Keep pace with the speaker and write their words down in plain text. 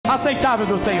aceitável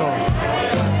do Senhor.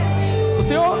 O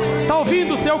Senhor está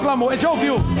ouvindo o seu clamor. Ele já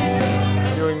ouviu.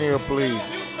 You're in your plea.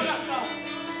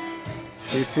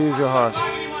 He sees your heart.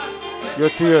 Your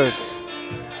tears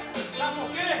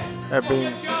have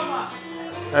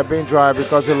been dry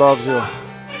because He loves you.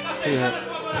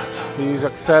 He is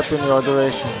accepting your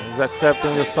adoration. He's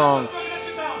accepting your songs,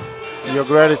 your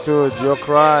gratitude, your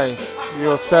cry,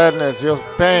 your sadness, your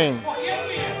pain.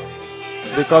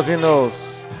 Because He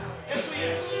knows.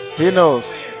 He knows.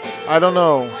 I don't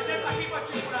know.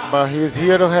 But He's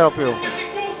here to help you.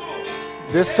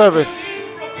 This service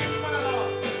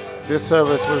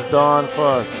was done for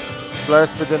us.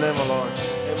 Blessed be the name of the Lord.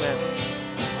 Amen.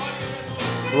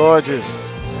 Lord Jesus.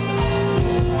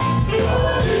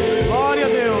 Glória a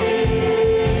Deus.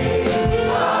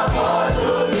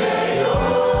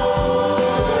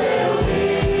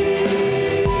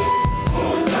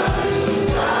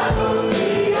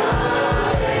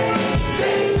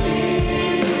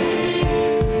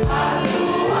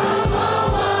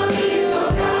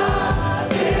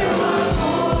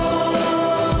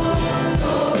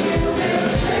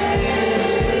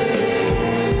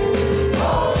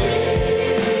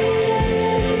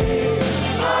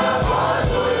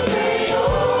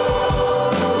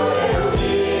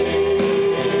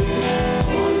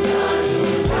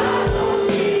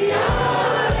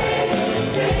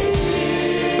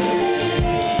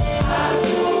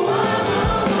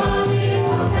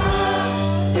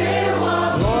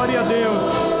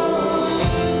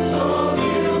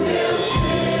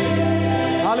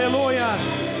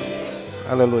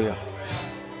 Hallelujah.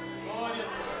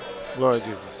 Glory to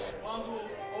Jesus.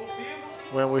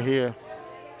 When we hear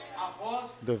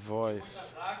the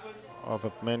voice of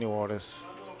many waters,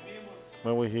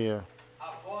 when we hear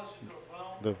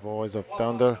the voice of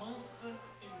thunder,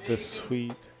 the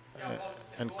sweet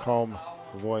and calm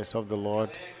voice of the Lord,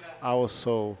 our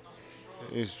soul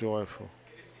is joyful.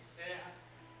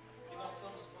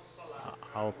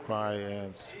 Our cry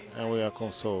ends and we are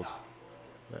consoled.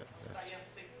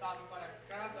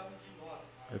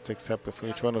 It's accepted for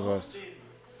each one of us.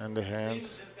 And the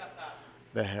hands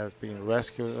that has been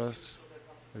rescued us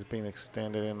is being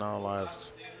extended in our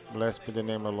lives. Blessed be the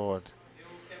name of the Lord.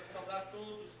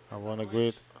 I want to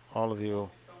greet all of you,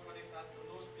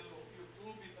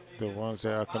 the ones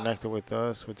that are connected with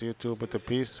us, with YouTube, with the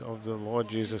peace of the Lord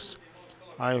Jesus.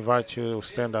 I invite you to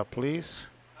stand up, please.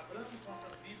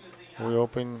 We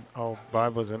open our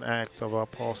Bibles in Acts of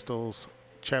Apostles,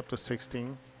 chapter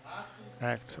 16.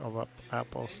 Acts of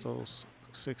Apostles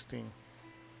 16.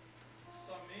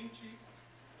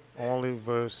 Only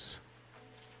verse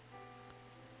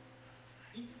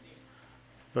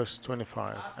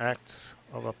 25. Acts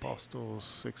of Apostles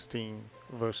 16,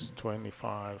 verse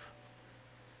 25.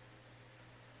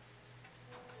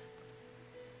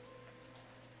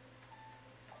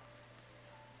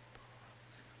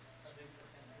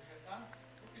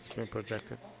 It's been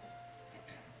projected.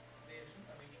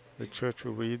 The church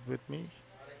will read with me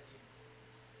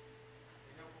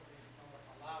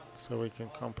so we can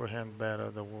comprehend better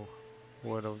the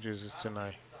word of Jesus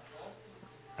tonight.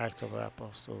 Act of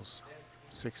Apostles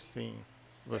 16,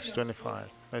 verse 25.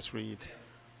 Let's read.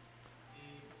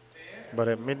 But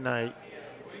at midnight,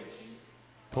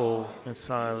 Paul and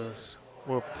Silas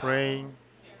were praying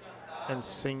and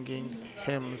singing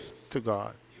hymns to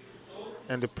God,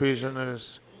 and the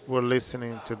prisoners were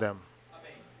listening to them.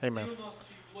 Amen.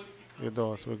 You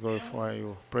those we glorify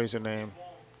you, praise your name,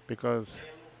 because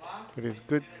it is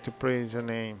good to praise your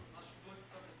name.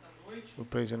 We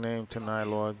praise your name tonight,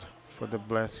 Lord, for the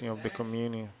blessing of the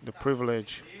communion, the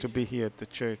privilege to be here at the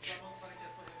church,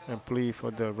 and plead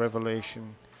for the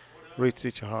revelation reach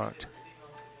each heart.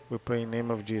 We pray in the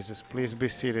name of Jesus. Please be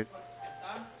seated.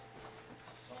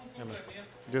 Amen.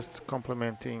 Just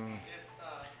complimenting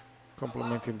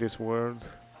this word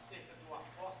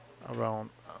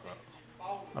around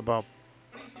about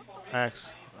Acts,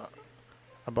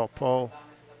 about Paul,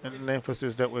 and the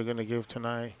emphasis that we're going to give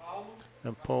tonight.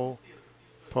 And Paul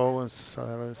and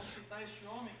Silas,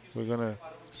 we're going to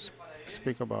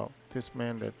speak about this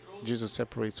man that Jesus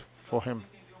separates for him,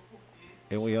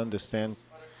 and we understand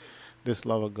this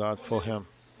love of God for him.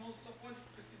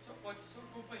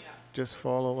 Just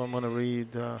follow. I'm going to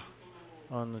read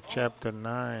on chapter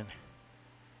 9.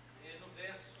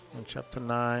 On chapter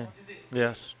 9,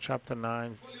 yes, chapter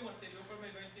 9,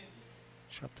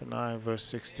 verse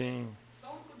 16.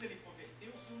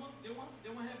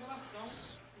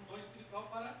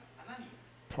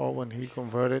 Paul, when he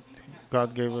converted,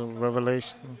 God gave him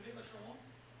revelation.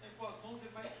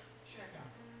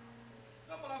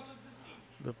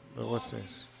 What's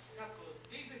this?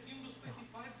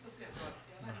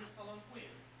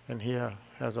 and he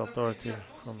has authority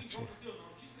from the chief.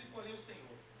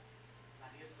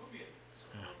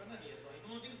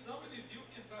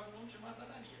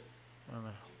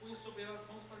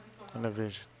 In a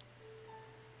vision.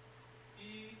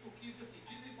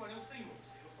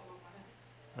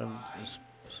 And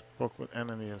spoke with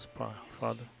Ananias,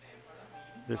 Father,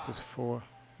 this is for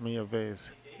me a vase.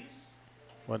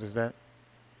 What is that?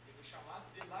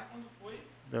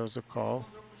 There was a call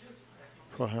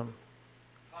for him.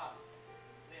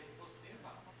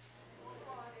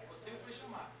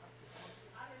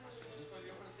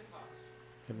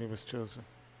 And he was chosen.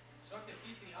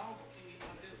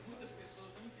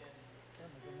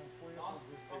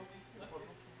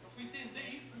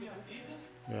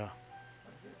 Yeah.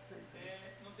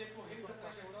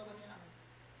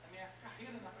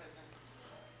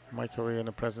 My career in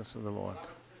the presence of the Lord.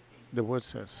 The word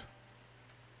says.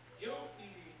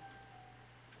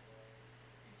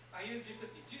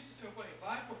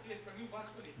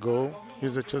 Go,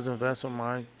 he's a chosen vessel of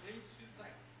mine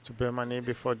to bear my name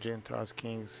before Gentiles,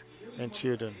 kings, and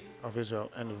children of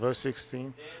Israel. And verse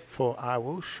 16, for I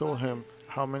will show him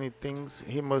how many things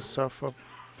he must suffer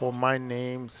for my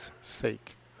name's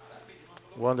sake.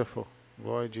 Wonderful.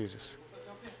 Glory to Jesus.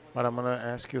 But I'm going to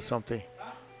ask you something.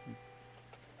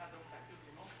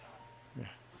 Yeah.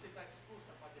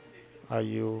 Are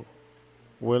you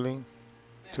willing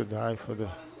to die for to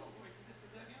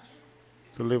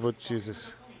live with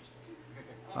Jesus?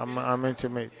 I'm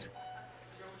intimate.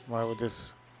 Why with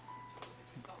this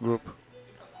group?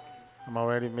 I'm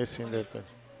already missing that, but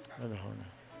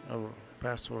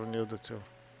Pastor renewed it too.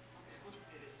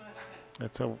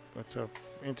 That's a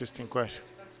interesting question.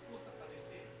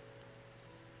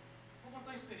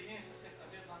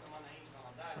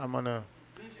 I'm gonna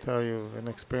tell you an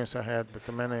experience I had with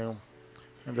the Manaim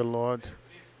and the Lord,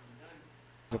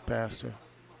 the pastor,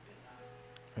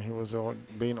 and he was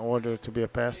being ordered to be a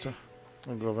pastor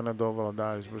in Governador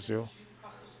Valadares, Brazil,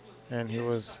 and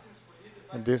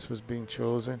this was being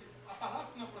chosen.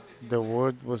 The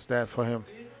word was that for him,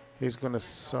 he's gonna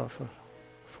suffer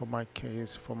for my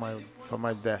case, for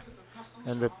my death,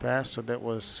 and the pastor that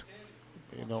was,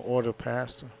 ordered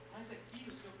pastor.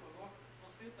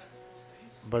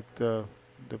 But the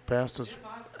pastors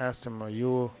asked him, are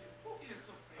you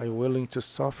willing to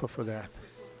suffer for that?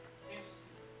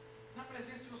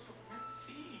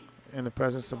 In the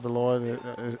presence of the Lord,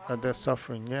 are there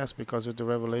suffering? Yes, because of the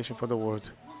revelation for the word.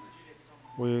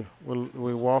 We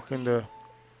walk in a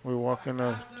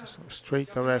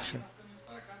straight direction.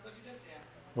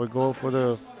 We go for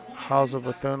the house of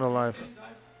eternal life.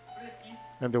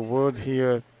 And the word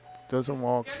here doesn't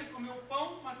walk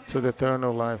to the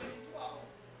eternal life.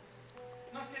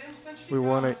 We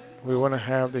want to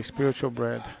have the spiritual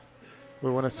bread. We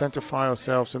want to sanctify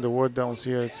ourselves, and the word down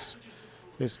here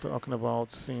is talking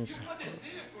about sins.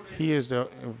 He is the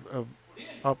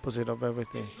opposite of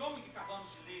everything.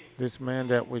 This man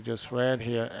that we just read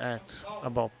here acts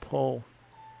about Paul,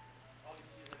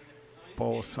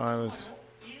 Silas.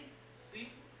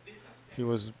 He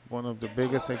was one of the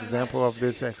biggest examples of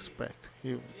this aspect.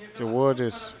 The word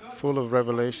is full of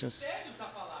revelations.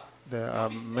 There are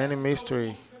many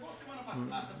mysteries.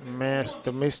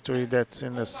 The mystery that's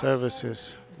in the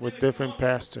services with different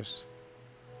pastors.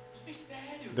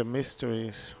 The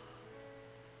mysteries.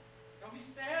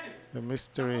 The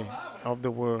mystery of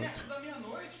the word.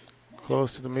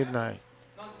 Close to the midnight.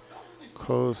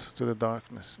 Close to the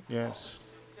darkness. Yes.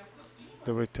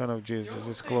 The return of Jesus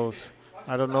is close.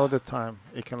 I don't know the time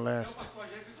it can last.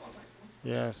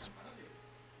 Yes.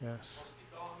 Yes.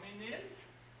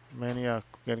 Many are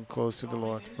getting close to the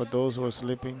Lord. But those who are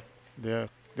sleeping, they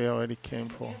already came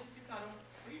for.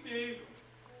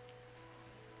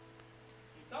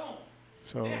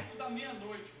 So,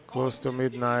 close to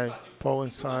midnight, Paul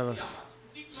and Silas.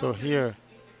 So here,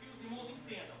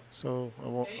 I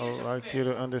would like you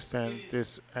to understand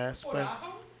this aspect.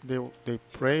 They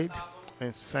prayed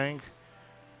and sang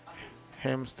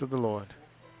hymns to the Lord.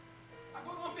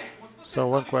 So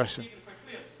one question: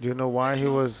 do you know why he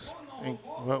was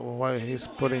why he's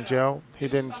put in jail? He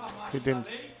didn't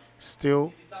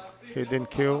steal. He didn't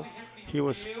kill. He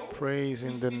was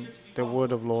praising the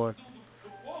word of Lord.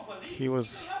 He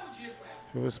was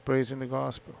praising the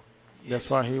gospel. That's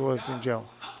why he was in jail.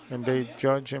 And they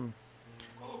judged him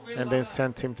and then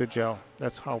sent him to jail.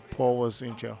 That's how Paul was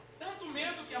in jail.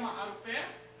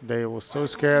 They were so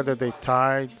scared that they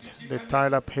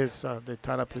tied up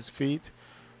his feet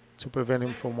to prevent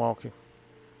him from walking.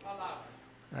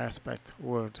 Aspect,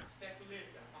 word.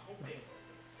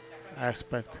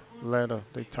 Aspect, letter.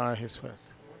 They tie his feet.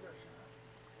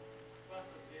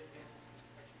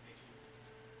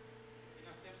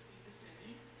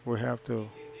 We have to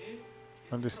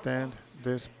understand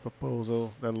this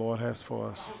proposal that Lord has for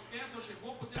us.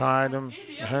 Tied him,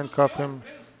 handcuffed him,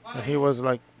 and he was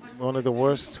like one of the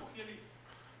worst,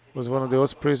 was one of the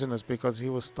worst prisoners because he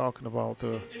was talking about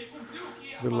the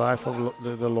life of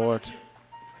the Lord.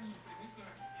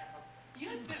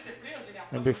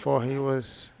 And before he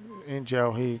was in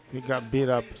jail, he got beat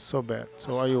up so bad.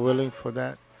 So are you willing for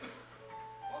that?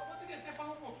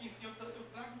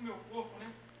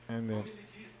 And then,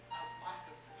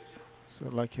 so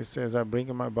like he says, I bring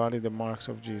in my body the marks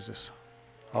of Jesus,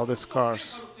 all the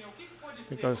scars.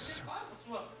 Because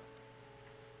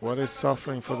what is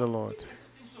suffering for the Lord?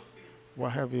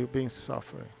 What have you been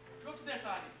suffering?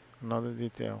 Another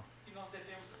detail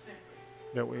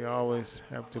that we always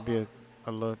have to be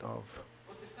alert of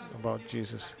about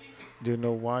Jesus. Do you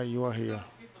know why you are here?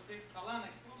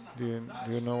 Do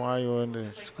you know why you're in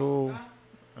the school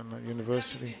and the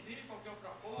university?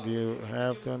 Do you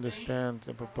have to understand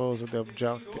the proposal, the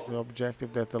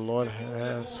objective that the Lord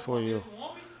has for you?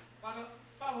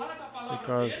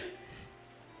 Because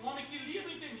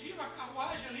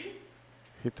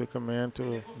he took a man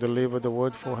to deliver the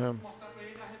word for him,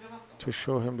 to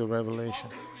show him the revelation.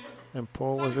 And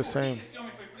Paul was the same.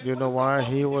 Do you know why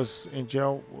he was in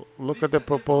jail? Look at the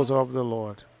proposal of the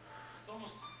Lord.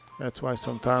 That's why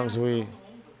sometimes we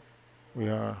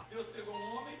are.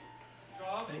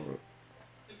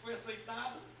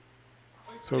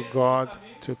 So God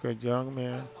took a young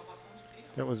man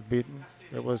that was beaten,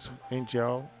 that was in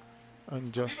jail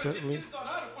unjustly.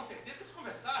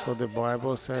 So the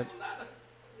Bible said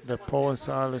that Paul and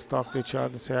Silas talked to each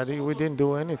other and said, we didn't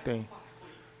do anything.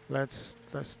 Let's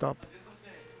stop.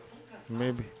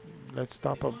 Maybe let's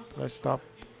stop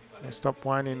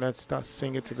whining. Let's start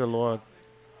singing to the Lord.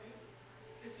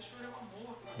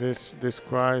 This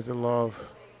cries the love.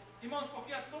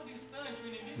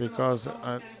 Because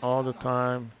all the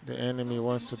time the enemy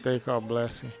wants to take our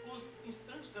blessing.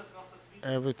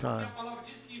 Every time.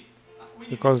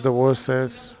 Because the word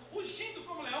says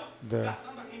the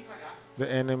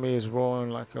enemy is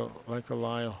roaring like a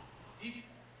lion,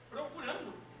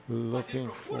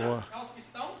 looking for,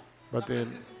 but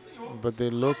they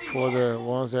look for the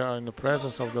ones that are in the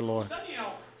presence of the Lord.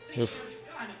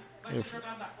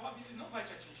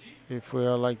 If we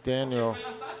are like Daniel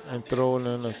and thrown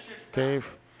in a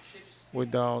cave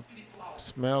without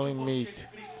smelling meat,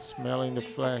 smelling the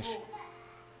flesh,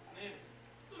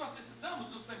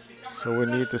 so we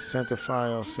need to sanctify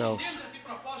ourselves.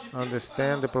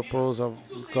 Understand the proposal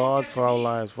of God for our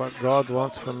lives, what God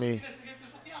wants for me,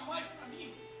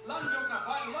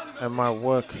 and my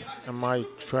work, and my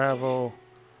travel,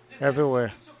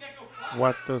 everywhere.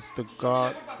 What does the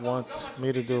God want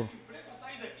me to do?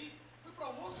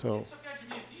 So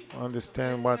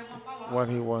understand what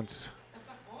He wants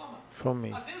from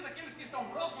me.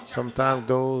 Sometimes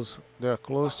those that are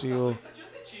close to you,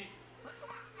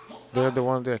 they're the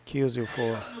ones that accuse you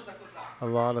for a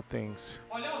lot of things.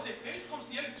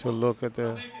 To look at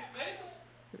the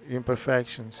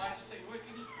imperfections.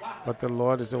 But the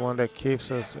Lord is the one that keeps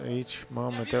us each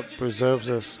moment, that preserves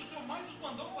us.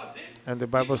 And the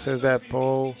Bible says that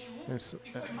Paul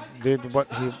did what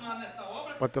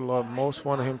the Lord most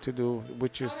wanted him to do,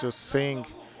 which is to sing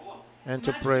and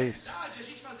to praise.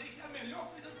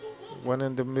 When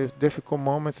in the difficult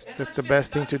moments, that's the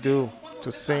best thing to do,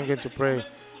 to sing and to pray.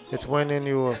 It's when in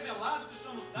your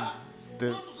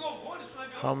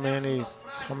how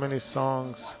many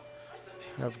songs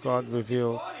have God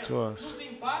revealed to us?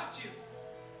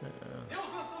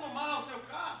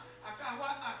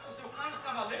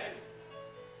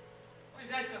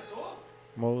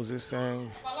 Moses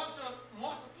sang.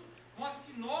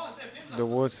 The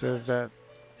word says that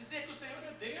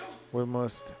we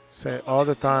must say all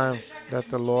the time that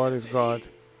the Lord is God.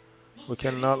 We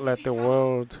cannot let the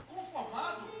world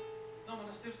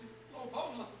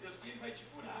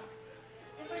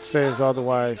says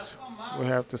otherwise. We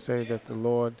have to say that the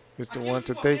Lord is the one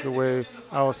to take away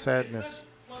our sadness.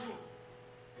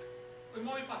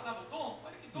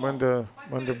 When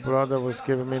the brother was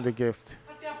giving me the gift,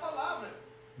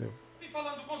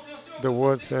 the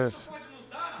word says,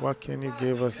 what can you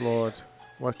give us, Lord?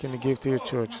 What can you give to your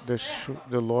church?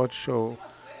 The Lord showed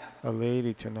a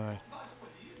lady tonight,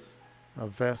 a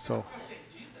vessel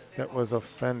that was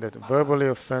offended, verbally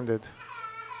offended.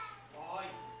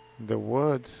 The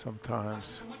word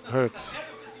sometimes hurts.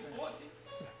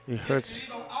 It hurts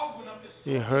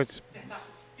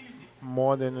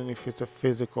more than if it's a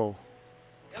physical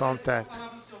contact.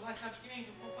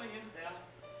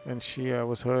 And she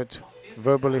was hurt,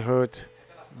 verbally hurt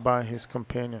by his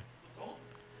companion.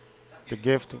 The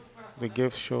gift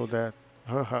showed that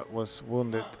her heart was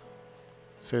wounded.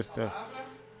 Sister,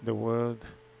 the word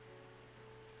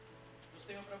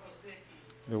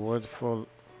for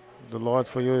the Lord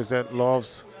for you is that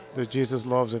loves, that Jesus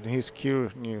loves it, and He's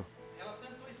curing you.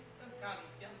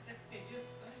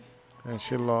 And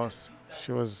she was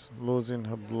losing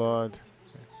her blood,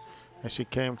 and she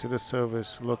came to the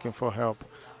service looking for help,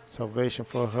 salvation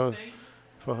for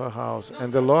her house,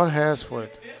 and the Lord has for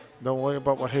it. Don't worry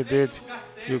about what He did.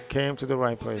 You came to the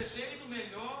right place.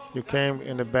 You came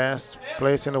in the best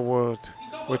place in the world,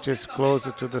 which is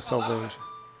closer to the salvation.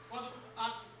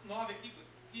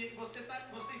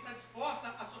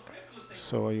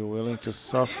 So are you willing to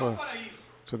suffer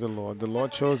to the Lord? The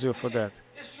Lord chose you for that.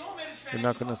 You're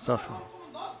not going to suffer.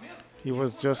 He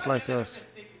was just like us,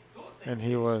 and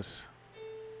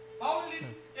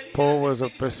Paul was a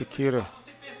persecutor,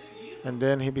 and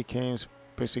then he became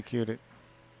persecuted.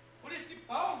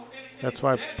 That's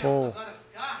why Paul,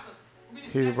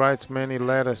 he writes many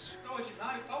letters,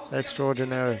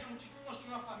 extraordinary.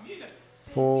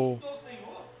 Paul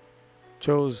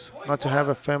chose not to have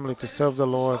a family, to serve the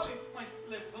Lord,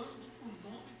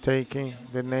 taking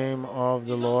the name of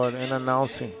the Lord and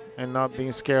announcing and not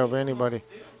being scared of anybody.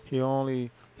 He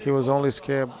was only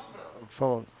scared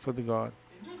for the God.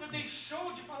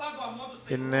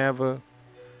 He never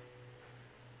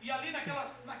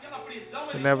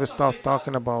stopped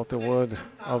talking about the word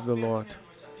of the Lord.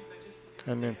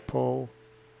 And then Paul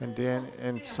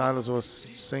and Silas was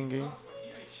singing.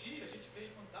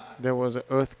 There was an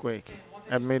earthquake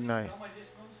at midnight.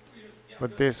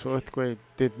 But this earthquake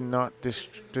did not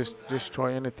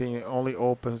destroy anything. It only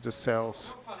opens the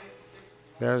cells.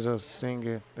 There's a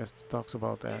singer that talks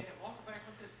about that.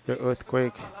 The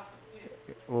earthquake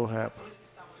will happen.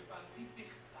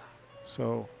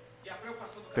 So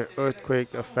the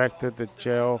earthquake affected the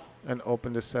jail and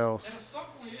opened the cells.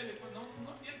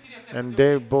 And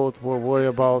they both were worried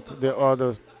about the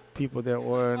other people that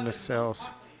were in the cells.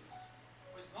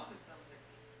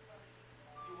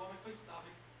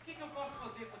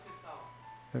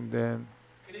 And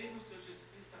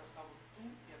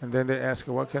then they asked,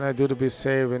 what can I do to be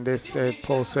saved? And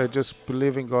Paul said, just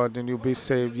believe in God and you'll be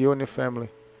saved, you and your family.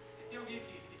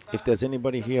 If there's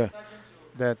anybody here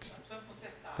that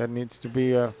needs to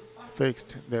be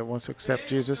fixed, that wants to accept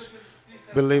Jesus,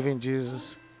 believe in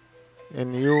Jesus,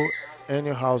 and you and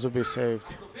your house will be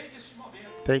saved.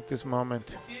 Take this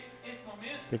moment,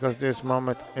 because this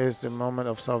moment is the moment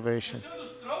of salvation.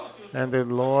 And the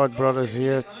Lord brought us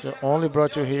here, only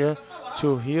brought you here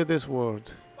to hear this word,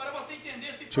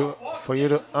 for you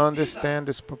to understand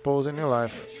this purpose in your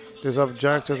life, these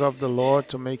objectives of the Lord,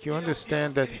 to make you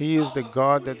understand that He is the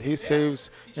God, that He saves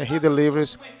and He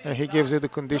delivers, and He gives you the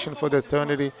condition for the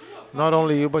eternity, not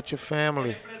only you but your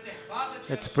family.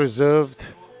 It's preserved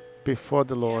before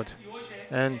the Lord.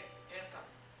 And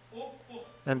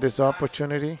this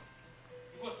opportunity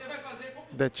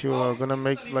that you are going to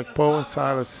make, like Paul and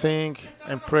Silas, sing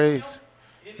and praise,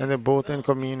 and they're both in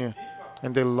communion,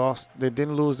 and they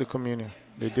didn't lose the communion.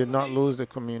 They did not lose the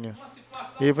communion.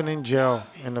 Even in jail,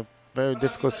 in a very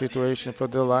difficult situation for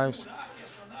their lives,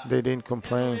 they didn't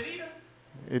complain.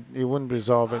 It wouldn't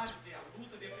resolve it.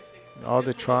 All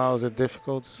the trials are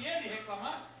difficult,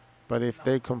 but if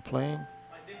they complain,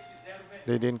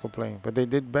 they didn't complain. But they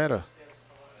did better.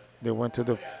 They went to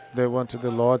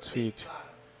the Lord's feet.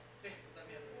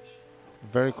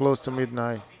 Very close to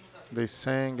midnight, they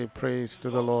sang a praise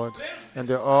to the Lord, and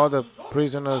all the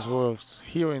prisoners were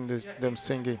hearing them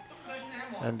singing.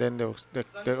 And then the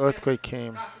earthquake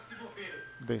came.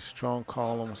 The strong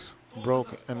columns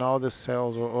broke, and all the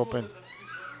cells were open,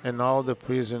 and all the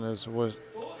prisoners were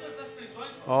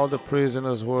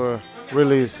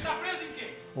released.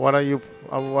 What are you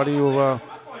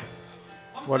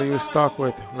stuck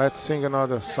with? Let's sing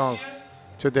another song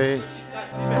today.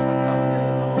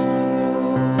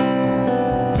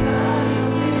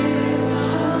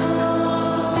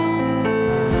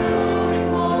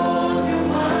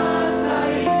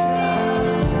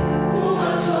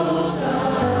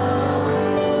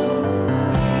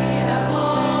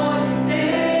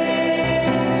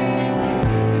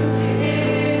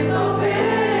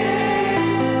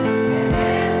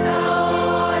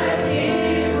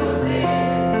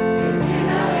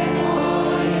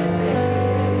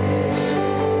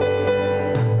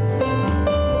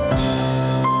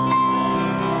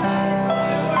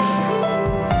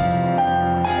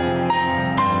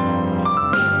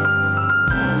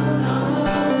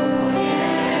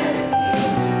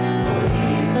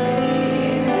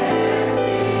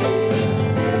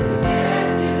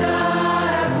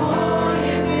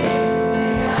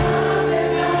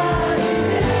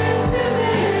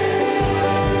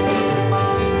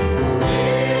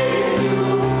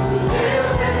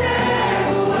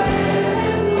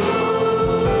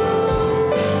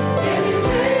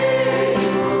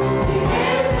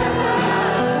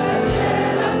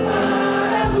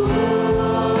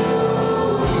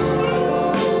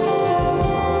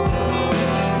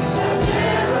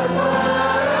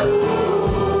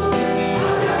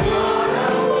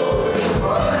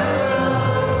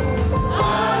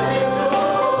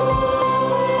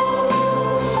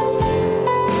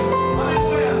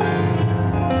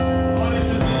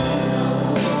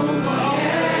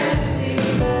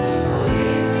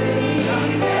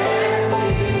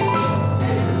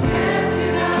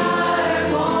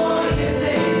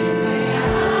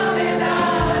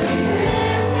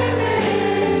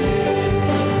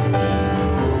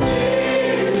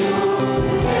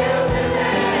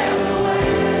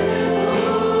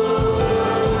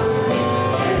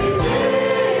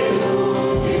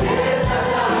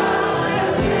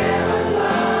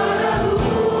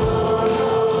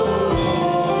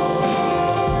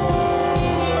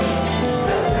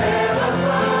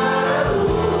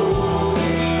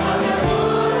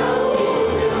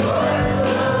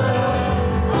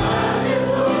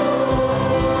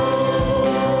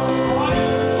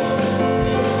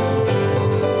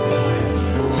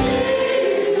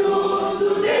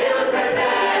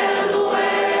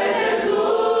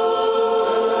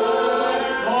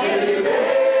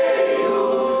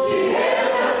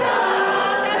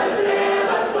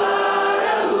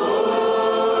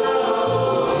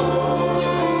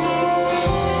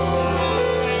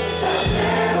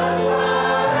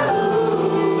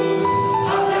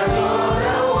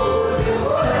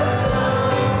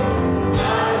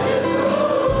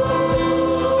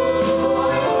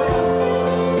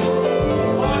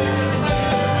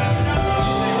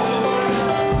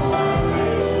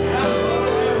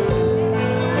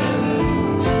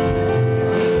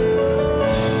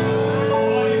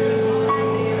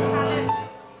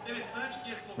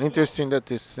 interesting that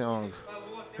this song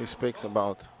he speaks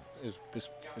about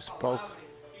he spoke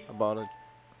about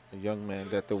a young man,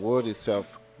 that the word itself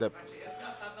that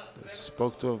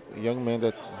spoke to a young man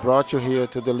that brought you here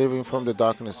to deliver you from the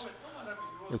darkness.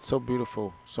 It's so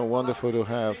beautiful, so wonderful to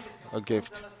have a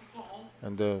gift.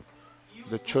 And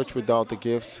the church without the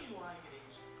gift,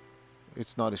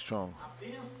 it's not strong.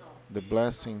 The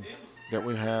blessing that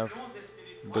we have,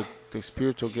 the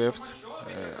spiritual gifts,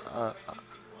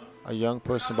 a young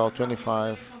person about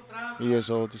 25 years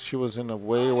old, she was in a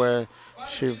way where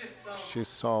she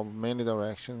saw many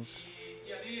directions,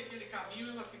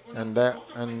 and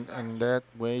that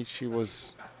way she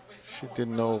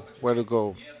didn't know where to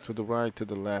go, to the right, to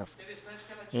the left.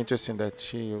 Interesting that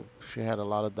she had a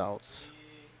lot of doubts,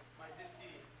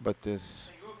 but this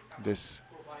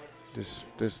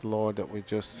Lord that we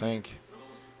just sang,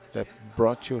 that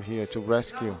brought you here to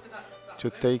rescue,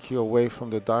 to take you away from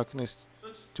the darkness,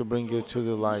 to bring you to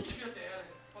the light.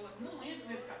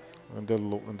 And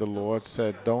the Lord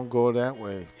said, don't go that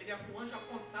way.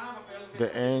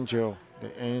 The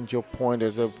angel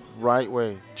pointed the right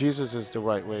way. Jesus is the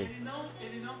right way.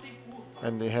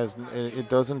 And it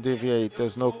doesn't deviate.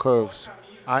 There's no curves.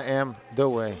 I am the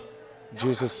way.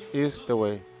 Jesus is the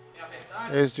way.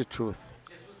 Is the truth.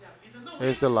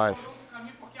 Is the life.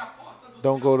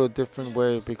 Don't go to a different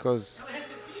way, because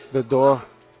the door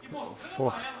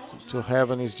to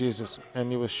heaven is Jesus,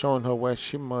 and he was showing her where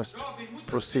she must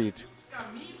proceed.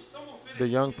 The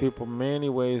young people, many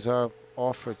ways are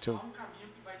offered to,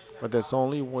 but there's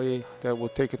only way that will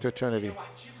take it to eternity.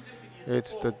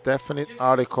 It's the definite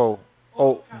article,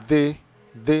 the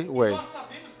way.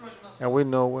 And we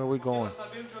know where we're going,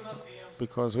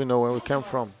 because we know where we came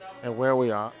from and where we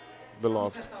are,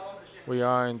 beloved. We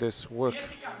are in this work,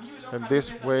 and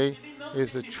this way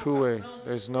is the true way.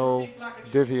 There's no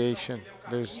deviation.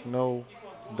 There's no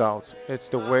doubt. It's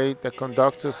the way that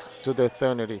conducts us to the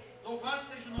eternity.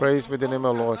 Praise be the name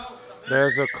of the Lord.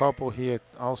 There's a couple here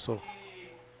also.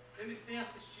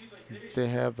 They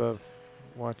have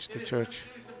watched the church.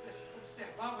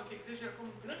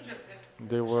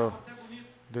 They were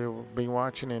been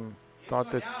watching and thought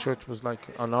the church was like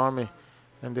an army,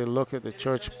 and they look at the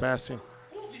church passing.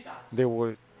 They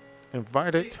were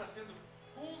invited.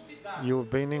 You've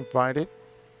been invited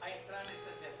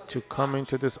to come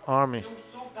into this army,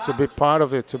 to be part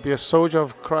of it, to be a soldier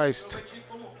of Christ.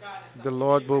 The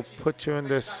Lord will put you in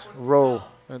this role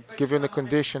and give you the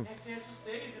condition.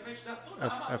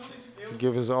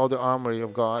 Give us all the armory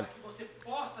of God,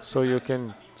 so you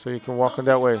can walk in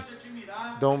that way.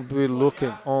 Don't be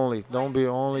looking only. Don't be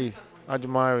only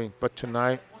admiring. But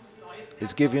tonight,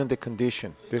 it's giving the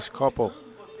condition. This couple,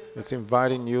 it's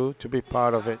inviting you to be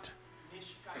part of it,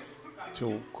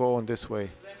 to go on this way,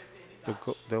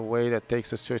 the way that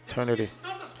takes us to eternity.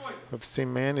 We've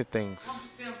seen many things.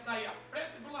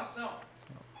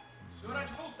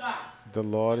 The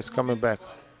Lord is coming back,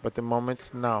 but the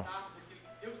moment's now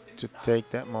to take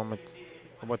that moment,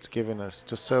 what's given us,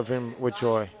 to serve Him with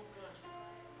joy,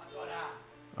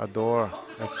 adore,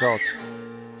 exalt.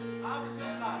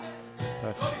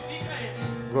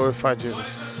 Glorify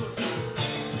Jesus.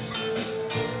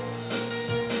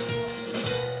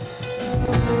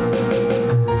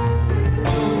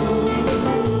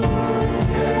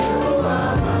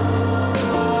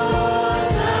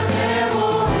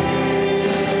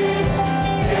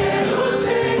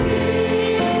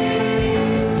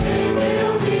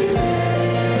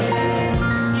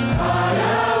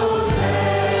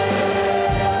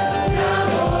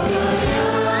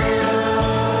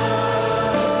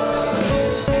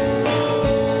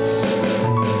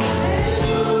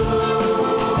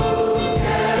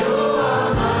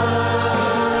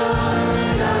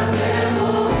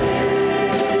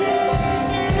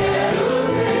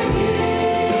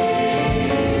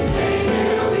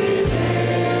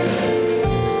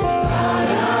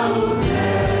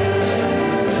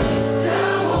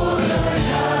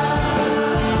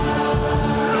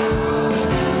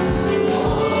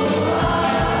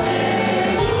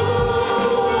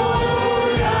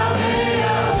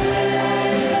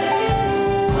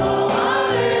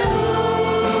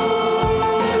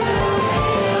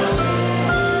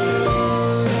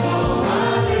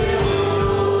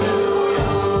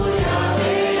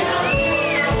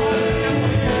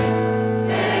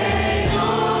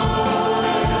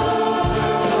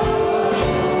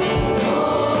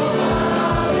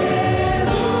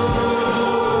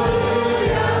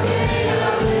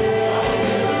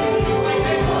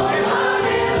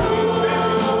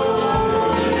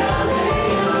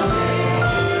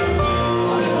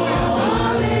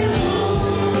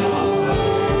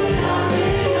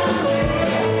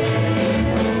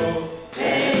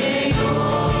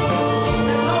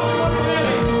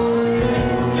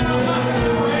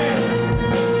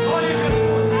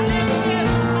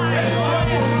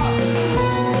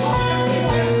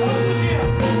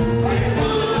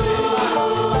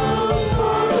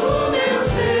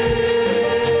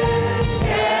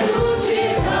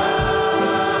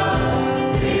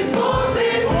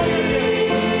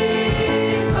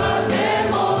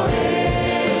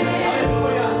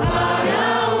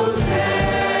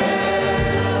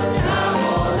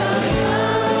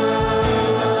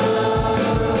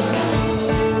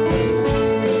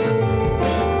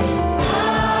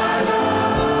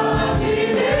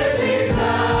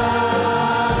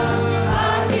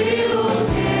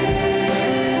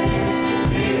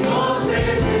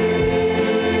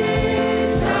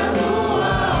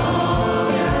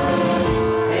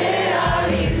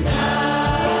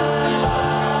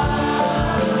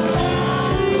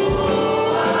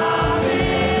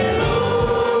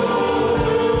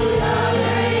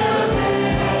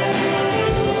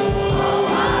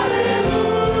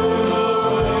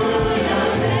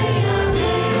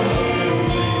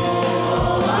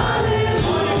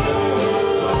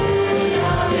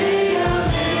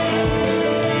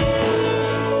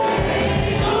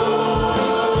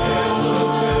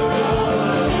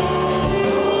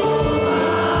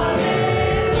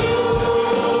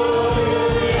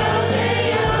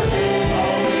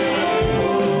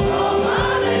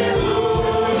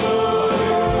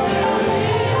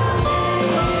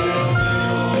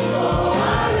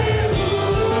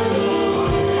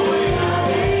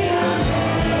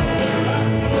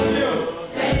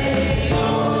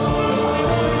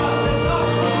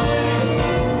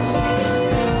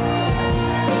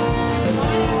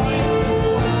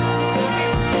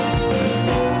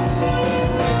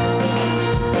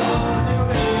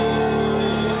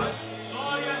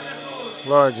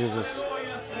 Lord Jesus.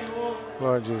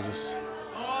 Lord Jesus.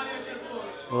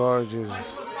 Lord Jesus.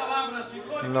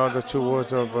 Lord, the two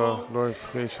words of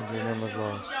glorification to the name of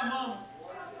Lord.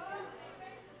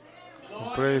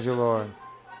 We praise you, Lord,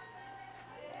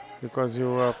 because you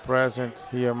are present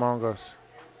here among us.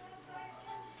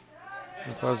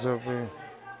 Because of you.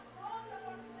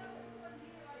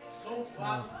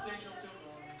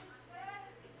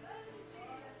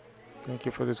 Thank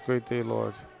you for this great day,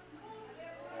 Lord.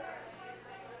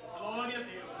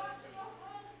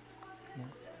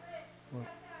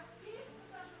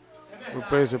 We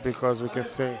praise you because we can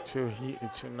say to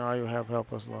now you have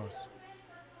helped us, Lord.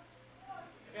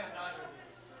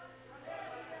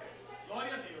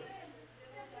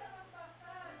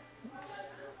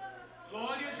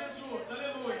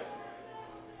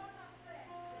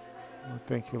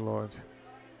 Thank you, Lord.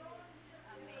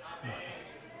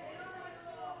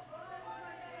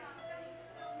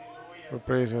 We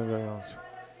praise you, Lord,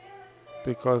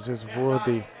 because it's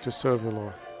worthy to serve you,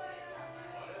 Lord.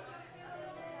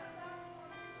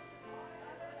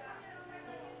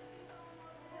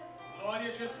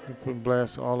 We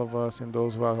bless all of us and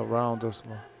those who are around us,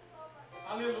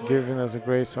 Lord, giving us a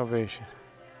great salvation.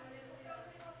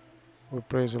 We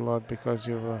praise you, Lord, because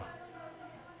you are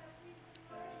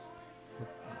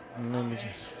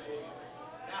images.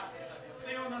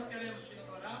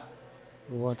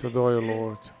 We want to adore you,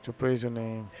 Lord, to praise your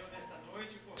name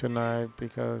tonight,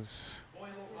 because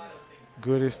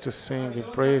good is to sing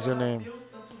and praise your name.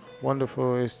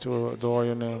 Wonderful is to adore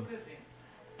your name,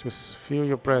 to feel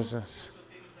your presence.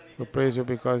 We praise you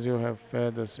because you have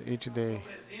fed us each day.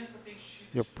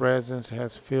 Your presence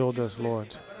has filled us,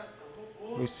 Lord.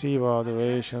 Receive our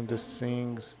adoration, the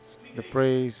sings, the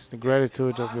praise, the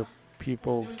gratitude of your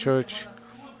people, church.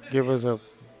 Give us a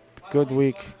good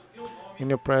week in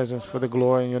your presence for the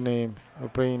glory in your name. We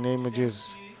pray in the name of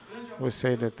Jesus. We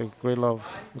say that the great love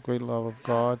of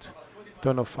God,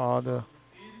 eternal Father,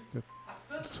 the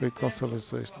sweet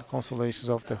consolations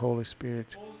of the Holy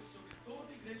Spirit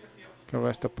can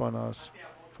rest upon us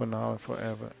for now and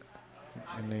forever.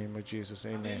 In the name of Jesus,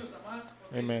 amen.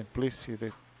 Amen. Please see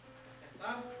that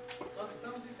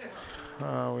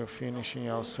we're finishing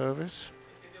our service.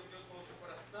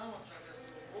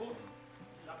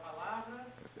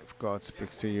 If God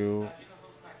speaks to you,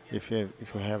 if you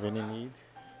have any need,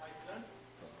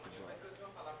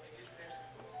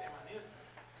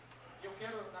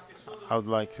 I would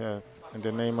like, in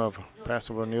the name of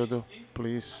Pastor Ronildo,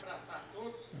 please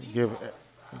give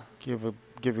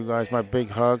you guys my big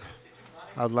hug.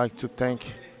 I'd like to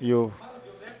thank you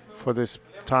for this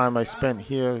time I spent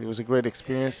here. It was a great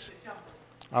experience.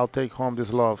 I'll take home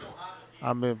this love.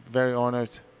 I'm very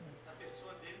honored.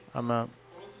 I'm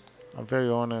very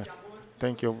honored.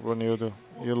 Thank you, Ronildo.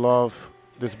 You love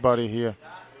this body here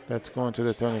that's going to the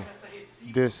eternity.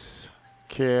 This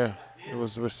care, it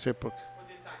was reciprocal.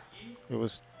 It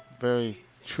was very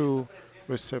true,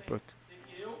 reciprocal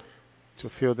to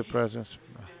feel the presence.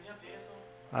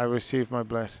 I received my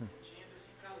blessing,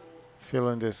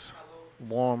 feeling this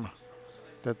warm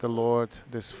that the Lord,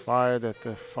 this fire, the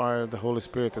fire of the Holy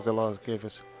Spirit that the Lord gave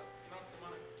us.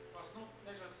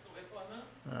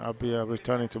 I'll be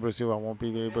returning to Brazil. I won't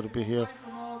be able to be here.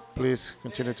 Please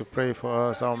continue to pray for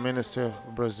us, our minister,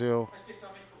 Brazil,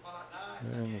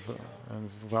 and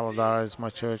Valadares, my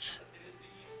church.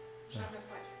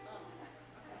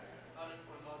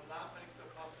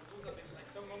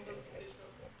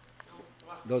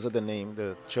 Those are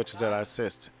the churches that I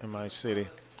assist in my city.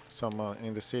 Some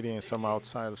in the city and some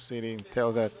outside of the city. It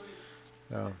tells that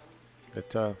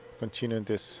continue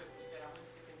this,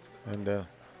 and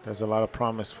there's a lot of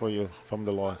promise for you from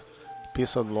the Lord.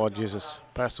 Peace of the Lord Jesus.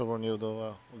 Pastor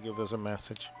Ronildo will give us a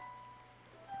message.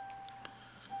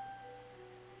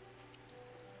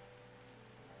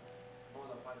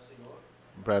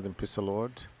 Bread and peace of the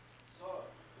Lord.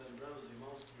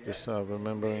 Just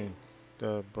remembering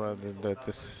the brother that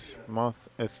this month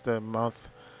is the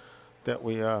month that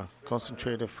we are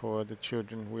concentrated for the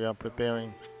children. We are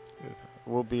preparing. It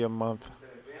will be a month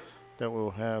that we will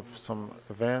have some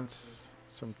events.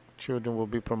 Some children will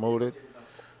be promoted,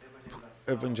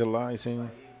 evangelizing.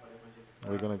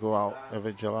 We're going to go out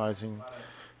evangelizing,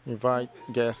 invite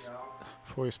guests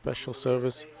for a special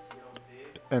service,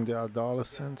 and the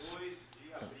adolescents.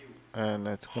 And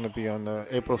it's going to be on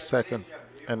April 2nd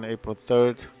and April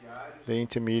 3rd. The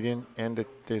intermediate and the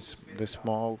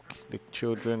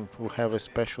children will have a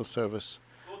special service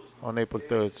on April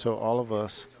 3rd. So all of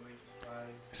us,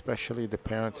 especially the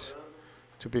parents,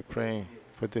 to be praying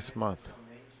for this month,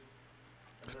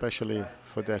 especially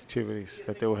for the activities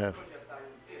that they will have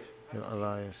in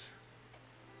Elias.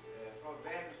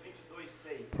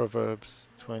 Proverbs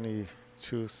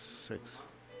 22:6.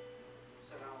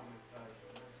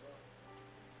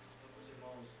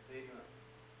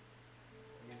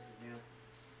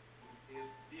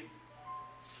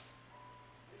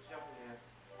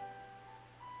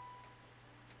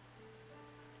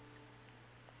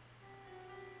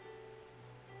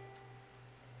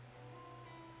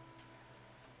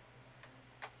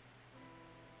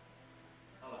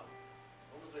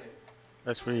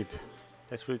 Let's read.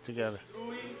 Let's read together.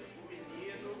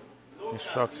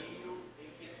 Instruct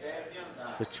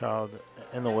the child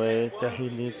in the way that he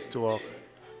needs to walk,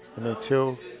 and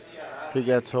until he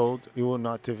gets old, you will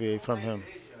not deviate from him.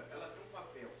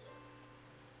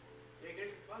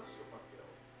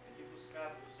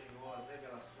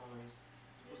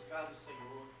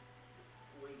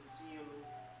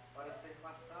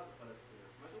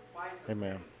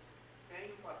 Amen.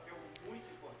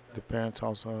 The parents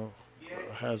also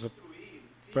has a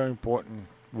very important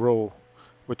role,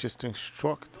 which is to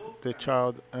instruct the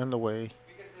child in the way.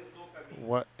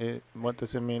 What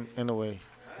does it mean in a way?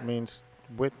 It means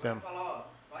with them.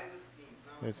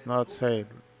 It's not say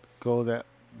go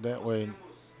that way,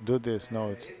 do this.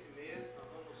 No, it's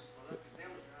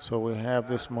so we have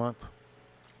this month.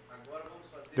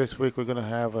 This week we're gonna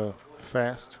have a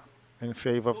fast in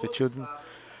favor of the children.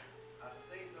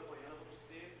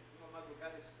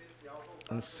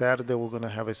 On Saturday we're gonna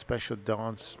have a special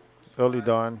dance, early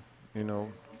dawn. You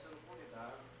know,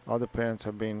 all the parents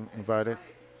have been invited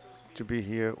to be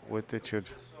here with the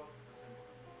children.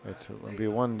 It will be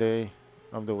one day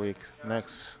of the week.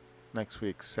 Next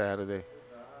week, Saturday.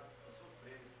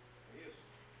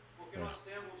 Yeah.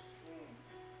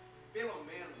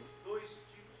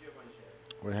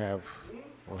 We have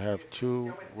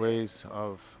two ways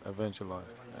of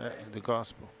evangelizing. The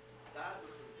gospel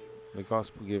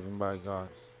given by God,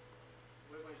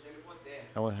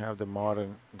 and we have the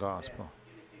modern gospel.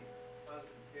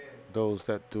 Those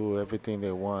that do everything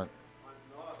they want,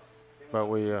 but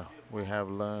we have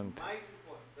learned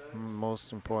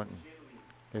most important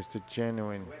is the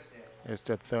genuine, is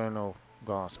the eternal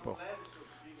gospel.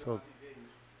 So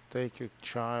take your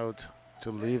child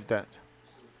to live that.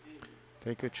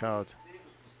 Take your child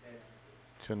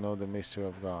to know the mystery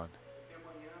of God,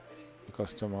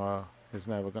 because tomorrow is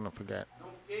never going to forget.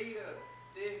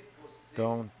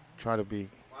 Don't try to be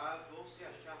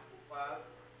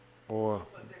or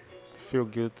feel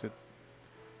guilty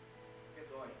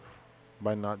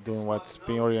by not doing what's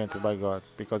being oriented by God,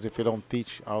 because if you don't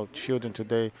teach our children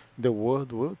today, the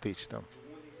world will teach them.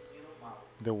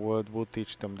 The world will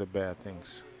teach them the bad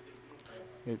things.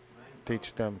 It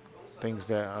teach them things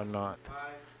that are not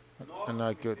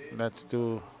good. Let's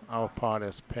do our part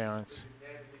as parents,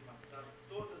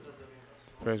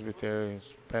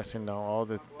 Presbyterians, passing down all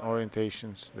the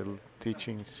orientations, the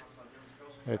teachings.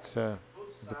 It's the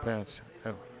parents.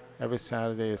 Every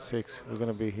Saturday at 6, we're going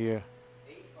to be here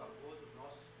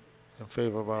in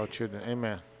favor of our children.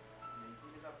 Amen.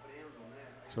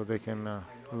 So they can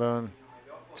learn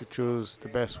to choose the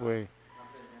best way,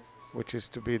 which is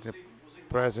to be the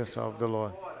presence of the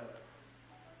Lord.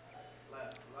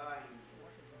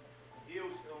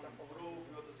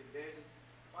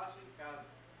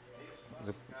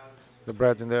 The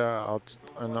brethren there are out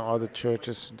in other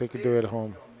churches. They could do it at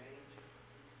home.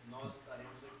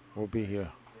 We'll be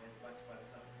here.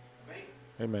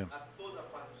 Amen.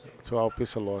 To our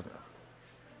peace of Lord.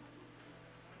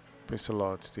 Peace of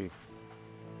Lord, Steve.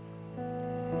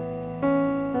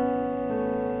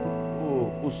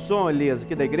 O som, Elias,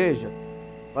 aqui da igreja,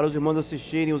 para os irmãos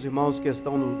assistirem, os irmãos que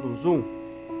estão no Zoom.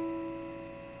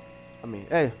 Amém.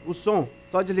 O som,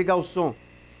 só desligar o som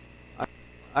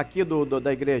aqui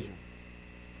da igreja.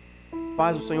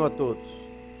 Paz do Senhor a todos.